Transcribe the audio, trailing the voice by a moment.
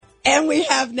And we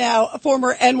have now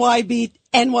former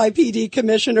NYPD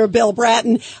Commissioner Bill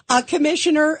Bratton.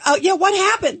 Commissioner, what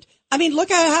happened? I mean,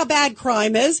 look at how bad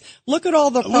crime is. Look at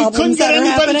all the problems that are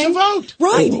happening. We couldn't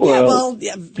get anybody to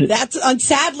vote. Right. That's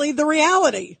sadly the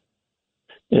reality.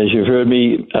 As you've heard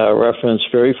me reference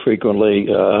very frequently,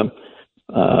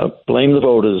 blame the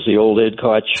voters, the old Ed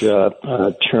Koch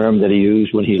term that he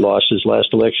used when he lost his last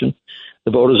election.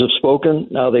 The voters have spoken.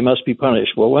 Now they must be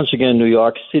punished. Well, once again, New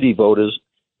York City voters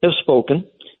have spoken.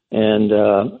 And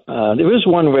there is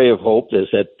one ray of hope. There's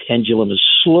that pendulum is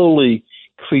slowly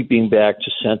creeping back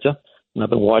to center. And I've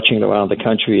been watching it around the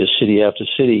country as city after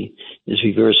city is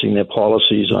reversing their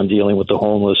policies on dealing with the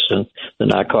homeless and the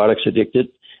narcotics addicted.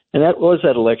 And that was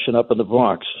that election up in the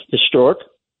Bronx. Historic,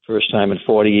 first time in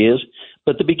 40 years,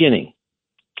 but the beginning.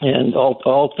 And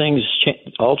all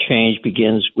change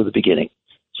begins with the beginning.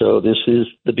 So this is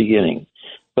the beginning.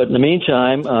 But in the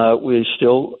meantime, we're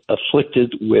still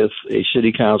afflicted with a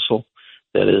city council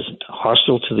that is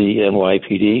hostile to the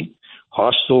NYPD,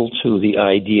 hostile to the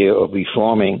idea of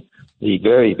reforming the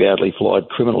very badly flawed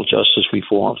criminal justice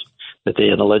reforms that they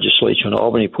in the legislature in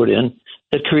Albany put in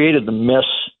that created the mess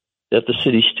that the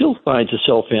city still finds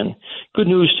itself in. Good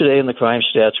news today in the crime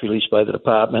stats released by the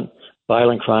department.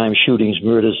 Violent crime, shootings,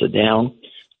 murders are down,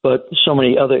 but so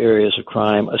many other areas of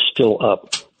crime are still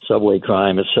up, subway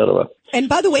crime, et cetera. And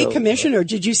by the way, Commissioner,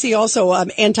 did you see also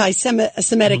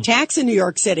anti-Semitic attacks in New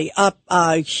York City up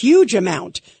a huge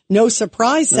amount? No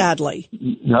surprise, sadly.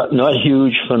 Not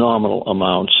huge, phenomenal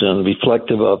amounts, and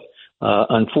reflective of,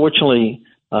 unfortunately,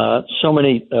 so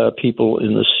many people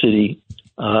in the city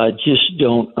just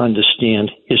don't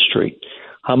understand history.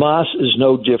 Hamas is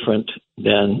no different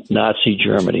than Nazi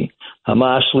Germany.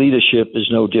 Hamas leadership is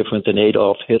no different than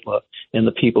Adolf Hitler and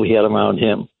the people he had around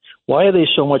him. Why are they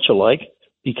so much alike?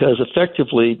 Because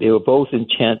effectively they were both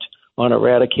intent on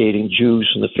eradicating Jews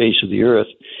from the face of the earth.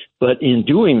 But in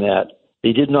doing that,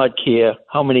 they did not care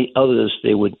how many others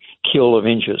they would kill or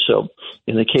injure. So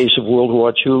in the case of World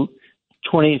War II,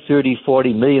 20, 30,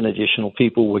 40 million additional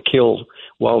people were killed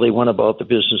while they went about the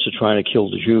business of trying to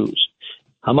kill the Jews.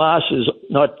 Hamas is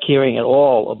not caring at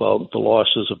all about the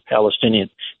losses of Palestinian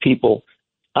people.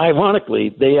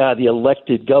 Ironically, they are the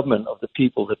elected government of the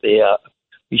people that they are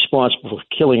responsible for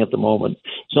killing at the moment.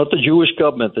 It's not the Jewish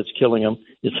government that's killing them.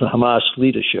 It's the Hamas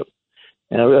leadership.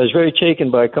 And I was very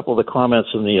taken by a couple of the comments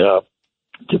in the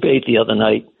debate the other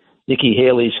night. Nikki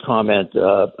Haley's comment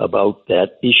about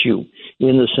that issue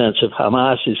in the sense of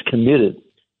Hamas is committed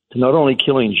to not only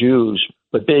killing Jews,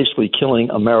 but basically killing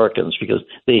Americans because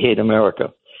they hate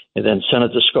America. And then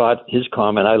Senator Scott, his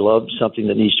comment, I love something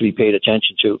that needs to be paid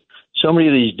attention to. So many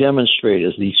of these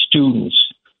demonstrators, these students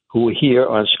who are here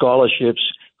on scholarships,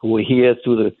 who are here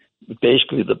through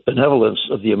basically the benevolence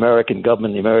of the American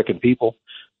government, the American people,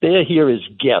 they're here as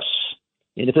guests.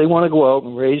 And if they want to go out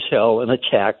and raise hell and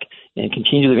attack and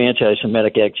continue their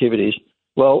anti-Semitic activities,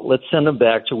 well, let's send them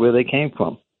back to where they came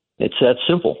from. It's that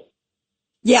simple.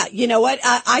 Yeah, you know what?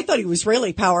 I thought he was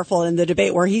really powerful in the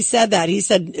debate where he said that. He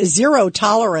said zero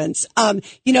tolerance.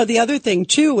 The other thing,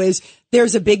 too, is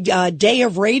there's a big day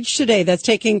of rage today that's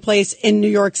taking place in New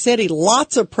York City.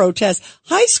 Lots of protests.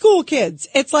 High school kids.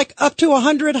 It's like up to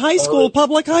 100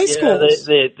 public high schools.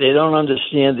 They don't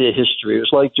understand their history. It was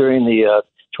like during the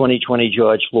 2020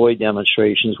 George Floyd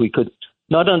demonstrations. We could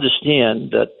not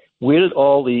understand that where did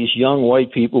all these young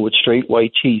white people with straight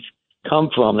white teeth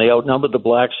come from? They outnumbered the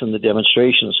blacks in the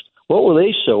demonstrations. What were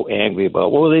they so angry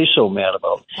about? What were they so mad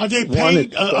about?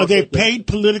 Are they paid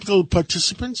political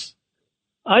participants?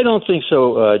 I don't think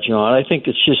so, John. I think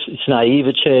it's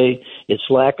naivete, it's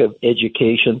lack of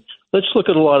education. Let's look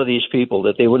at a lot of these people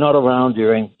that they were not around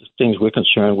during the things we're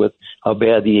concerned with, how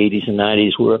bad the 80s and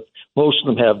 90s were. Most of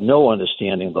them have no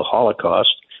understanding of the Holocaust.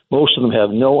 Most of them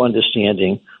have no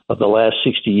understanding of the last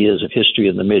 60 years of history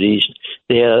in the Mideast.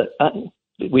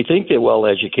 We think they're well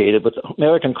educated, but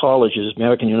American colleges,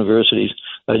 American universities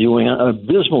are doing an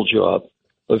abysmal job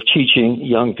of teaching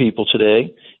young people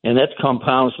today, and that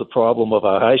compounds the problem of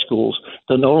our high schools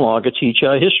that no longer teach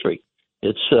our history.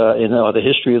 It's the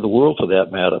history of the world, for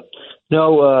that matter.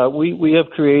 No, we have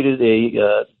created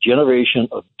a generation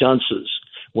of dunces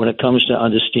when it comes to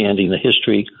understanding the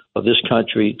history of this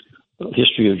country, the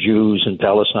history of Jews and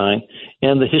Palestine,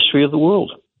 and the history of the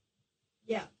world.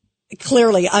 Yeah.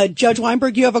 Clearly. Judge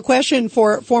Weinberg, you have a question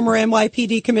for former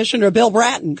NYPD Commissioner Bill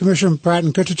Bratton. Commissioner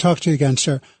Bratton, good to talk to you again,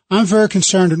 sir. I'm very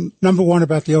concerned, number one,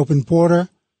 about the open border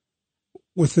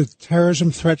with the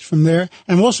terrorism threats from there.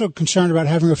 And I'm also concerned about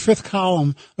having a fifth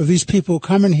column of these people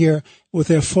coming here with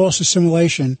their false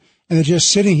assimilation, and they're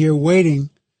just sitting here waiting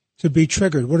to be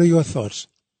triggered. What are your thoughts?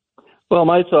 Well,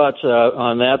 my thoughts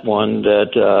on that one,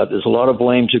 that there's a lot of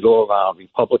blame to go around,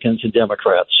 Republicans and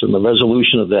Democrats, and the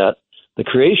resolution of that, the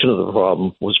creation of the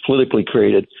problem was politically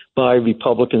created by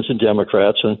Republicans and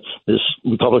Democrats, and there's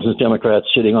Republicans and Democrats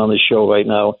sitting on this show right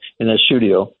now in that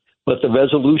studio. But the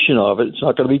resolution of it, it's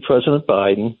not going to be President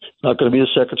Biden, it's not going to be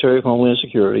the Secretary of Homeland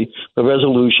Security. The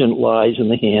resolution lies in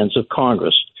the hands of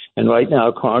Congress. And right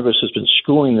now, Congress has been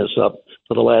screwing this up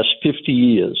for the last 50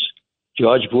 years.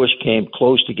 George Bush came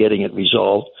close to getting it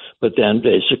resolved, but then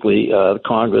basically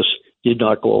Congress did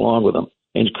not go along with him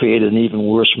and created an even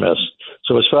worse mess.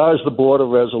 So as far as the border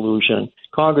resolution,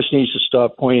 Congress needs to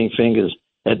stop pointing fingers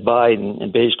at Biden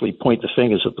and basically point the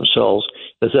fingers at themselves,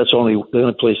 because that's the only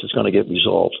place it's going to get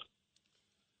resolved.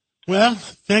 Well,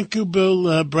 thank you,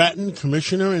 Bill Bratton,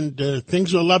 Commissioner, and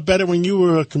things were a lot better when you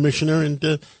were a Commissioner, and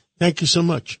thank you so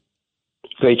much.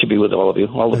 Great to be with all of you.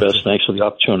 All the best. Thanks for the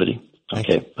opportunity.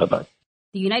 Okay, bye-bye.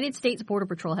 The United States Border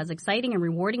Patrol has exciting and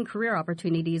rewarding career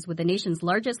opportunities with the nation's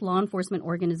largest law enforcement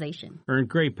organization. Earn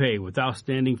great pay with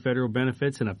outstanding federal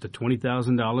benefits and up to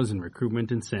 $20,000 in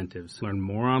recruitment incentives. Learn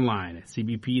more online at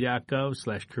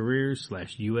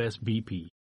cbp.gov/careers/USBP.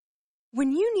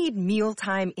 When you need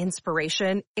mealtime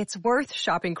inspiration, it's worth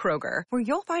shopping Kroger, where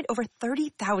you'll find over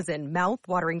 30,000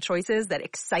 mouth-watering choices that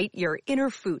excite your inner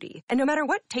foodie. And no matter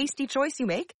what tasty choice you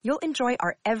make, you'll enjoy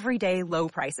our everyday low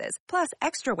prices, plus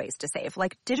extra ways to save,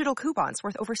 like digital coupons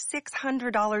worth over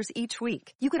 $600 each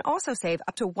week. You can also save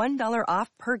up to $1 off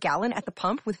per gallon at the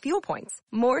pump with fuel points.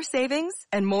 More savings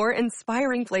and more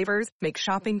inspiring flavors make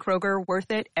shopping Kroger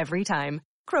worth it every time.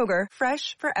 Kroger,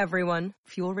 fresh for everyone.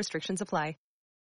 Fuel restrictions apply.